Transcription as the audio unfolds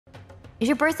Is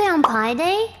your birthday on Pi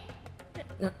Day?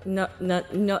 No.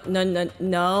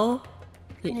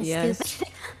 Yes.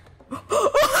 Stupid.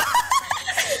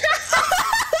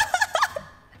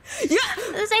 Yeah.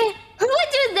 Say, who would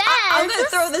do that? I'm gonna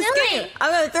throw this game.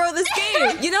 I'm gonna throw this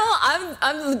game. You know,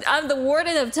 I'm the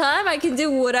warden of time. I can do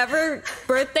whatever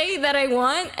birthday that I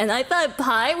want, and I thought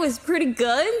Pi was pretty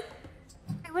good.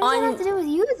 What does that have to do with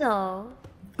you, though?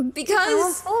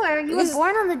 Because you were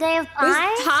born on the day of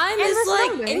Pi. Time is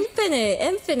like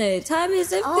infinite. Time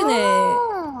is infinite.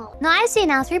 Oh. No, I see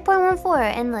now.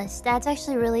 3.14 endless. That's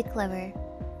actually really clever.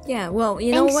 Yeah. Well,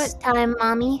 you know what? Time,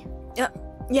 mommy.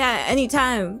 Yeah,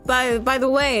 anytime. By the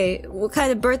way, what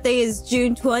kind of birthday is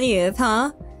June 20th,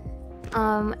 huh?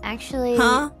 Actually...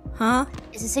 Huh?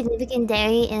 It's a significant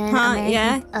day in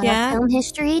American film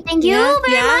history. Thank you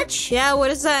very much! Yeah,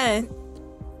 what is that?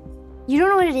 You don't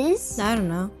know what it is? I don't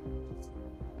know.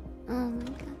 Oh my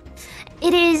god.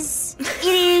 It is...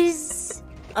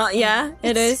 Yeah,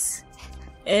 it is.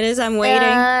 It is, I'm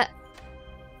waiting.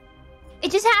 It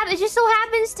just so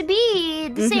happens to be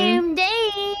the same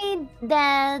day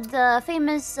that the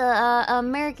famous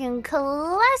American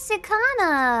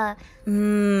Classicana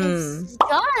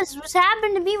just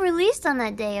happened to be released on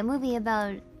that day. A movie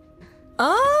about...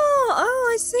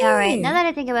 Oh, I see. Alright, now that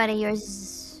I think about it, yours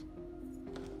is...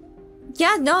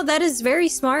 Yeah, no, that is very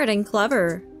smart and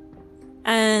clever.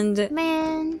 And...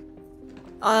 Man...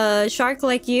 A shark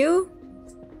like you?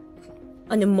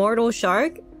 An immortal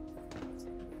shark?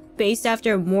 Based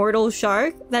after a mortal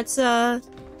shark? That's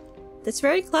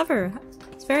very clever.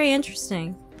 It's very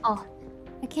interesting. Oh,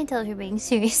 I can't tell if you're being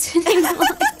serious anymore.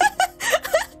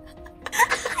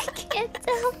 I can't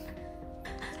tell.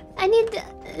 I need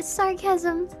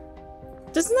sarcasm.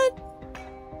 Doesn't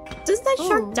that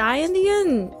shark die in the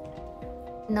end?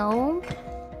 No.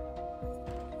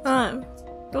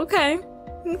 Okay.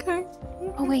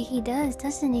 Oh wait, he does,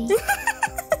 doesn't he?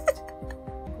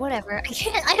 Whatever.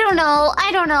 I don't know.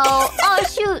 Oh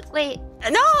shoot! Wait.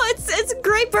 No, it's a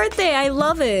great birthday. I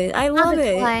love it. I love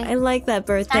it. I like that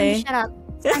birthday. Shut up.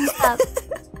 Stop.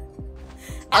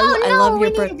 I love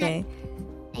your birthday.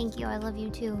 Thank you. I love you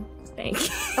too. Thank you.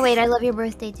 Oh wait, I love your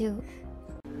birthday too.